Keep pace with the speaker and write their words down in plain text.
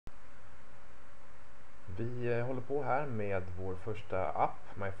Vi håller på här med vår första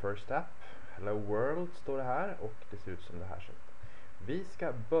app, My First App. Hello World står det här och det ser ut som det här sättet. Vi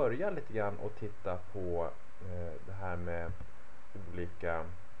ska börja lite grann och titta på det här med olika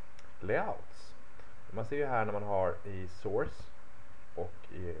layouts. Man ser ju här när man har i source och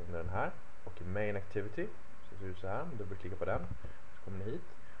i den här och i main activity så ser det ut så här. Om du dubbelklickar på den så kommer ni hit.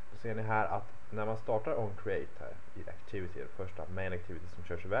 Så ser ni här att när man startar on create här i activity, den första main activity som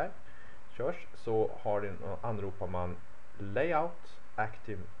körs, så anropar man layout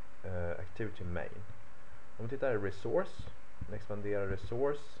activity main. Om vi tittar i resource, den expanderar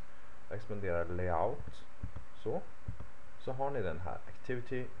resource, expanderar layout, så har ni den här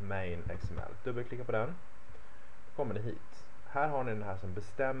activity main XML. Dubbelklicka på den, då kommer ni hit. Här har ni den här som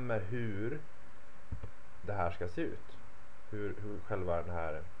bestämmer hur det här ska se ut, hur själva den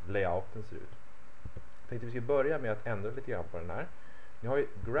här layouten ser ut. Jag tänkte vi ska börja med att ändra lite grann på den här. Ni har ju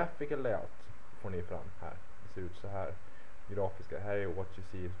graphical layout, får ni fram här. Det ser ut så här. Grafiska, här är what you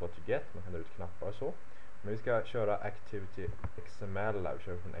see is what you get. Man kan dra ut knappar och så. Men vi ska köra activity XML här. Vi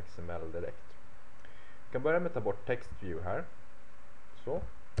kör från XML direkt. Vi kan börja med att ta bort text view här. Så.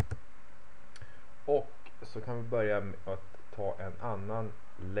 Och så kan vi börja med att ta en annan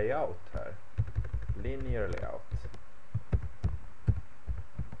layout här.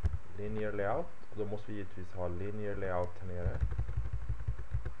 LinearLayout. Och då måste vi givetvis ha LinearLayout här nere.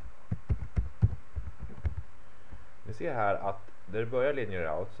 Ni ser här att där det börjar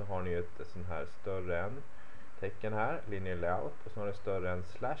LinearLayout så har ni ett sån här större än tecken här, LinearLayout, och så har ni större än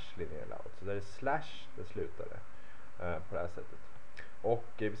 /LinearLayout. Så där är slash det slutade på det här sättet. Och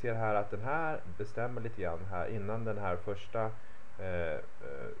vi ser här att den här bestämmer lite grann här innan den här första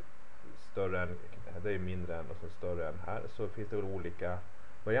större än, det är mindre än och så större än här, så finns det olika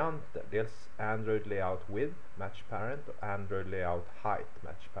varianter. Dels Android Layout with match parent och Android Layout height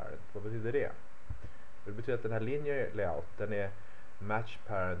match parent. Vad betyder det? Det betyder att den här linear layout, den är match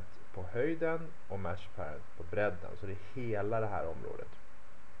parent på höjden och match parent på bredden. Så det är hela det här området.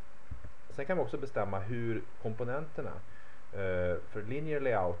 Sen kan vi också bestämma hur komponenterna, för linear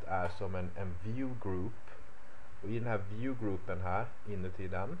layout är som en view group. Och i den här view groupen här, inuti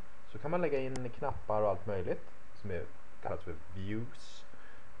den, så kan man lägga in knappar och allt möjligt som kallas för views.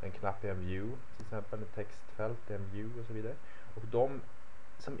 En knapp är en view, till exempel ett textfält är en view och så vidare. Och de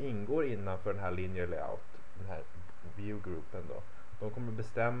som ingår innanför den här linear layout, den här view-gruppen då, de kommer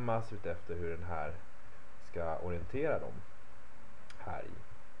bestämmas ut efter hur den här ska orientera dem här i.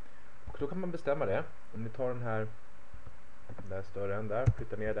 Och då kan man bestämma det. Om ni tar den här där större än där,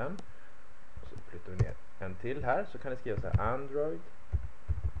 flyttar ner den och så flyttar vi ner en till här, så kan ni skriva så här Android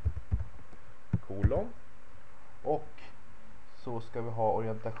kolon och så ska vi ha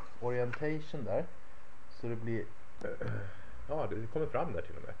orientation där, så det blir ja, det kommer fram där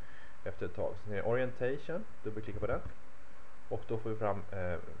till och med efter ett tag. Så det är orientation, dubbelklicka på den och då får vi fram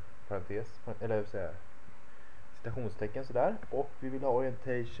parentes, eller jag vill säga citationstecken sådär, och vi vill ha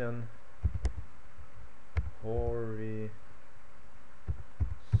orientation horizontal,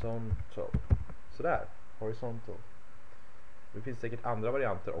 sådär, horizontal. Det finns säkert andra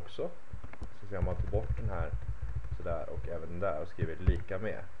varianter också, så ser man tar bort den här sådär och även den där och skriver lika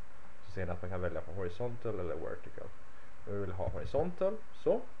med, så ser ni att man kan välja på horizontal eller vertical. Vi vill ha horizontal,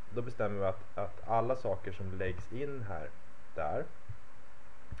 så då bestämmer vi att alla saker som läggs in här där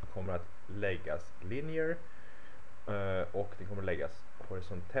kommer att läggas linear och det kommer att läggas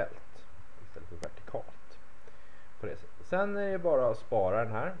horisontellt istället för vertikalt på det sättet. Sen är det bara att spara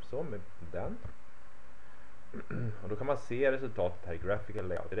den här så med den, och då kan man se resultatet här i graphical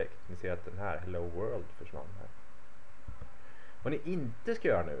layout direkt. Ni ser att den här Hello World försvann här. Vad ni inte ska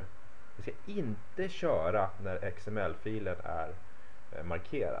göra nu, ni ska inte köra när XML-filen är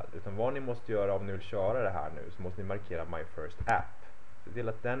markerad, utan vad ni måste göra om ni vill köra det här nu, så måste ni markera My First App. Se till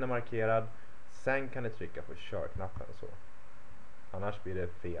att den är markerad, sen kan ni trycka på kör-knappen så. Annars blir det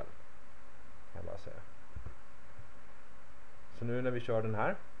fel, kan jag bara säga. Så nu när vi kör den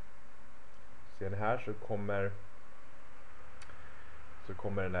här, ser ni här så kommer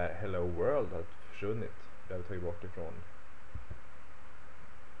den där Hello World att försvunnit. Det har vi tagit bort ifrån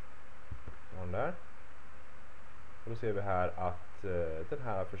där. Och då ser vi här att den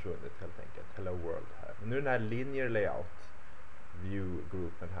här har försvunnit helt enkelt, Hello World här. Men nu är den här linear layout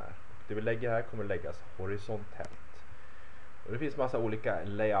view-gruppen här. Och det vi lägger här kommer läggas horisontellt. Och det finns massa olika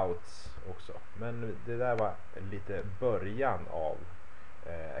layouts också. Men det där var lite början av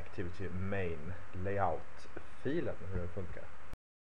activity main layout-filen, hur den funkar.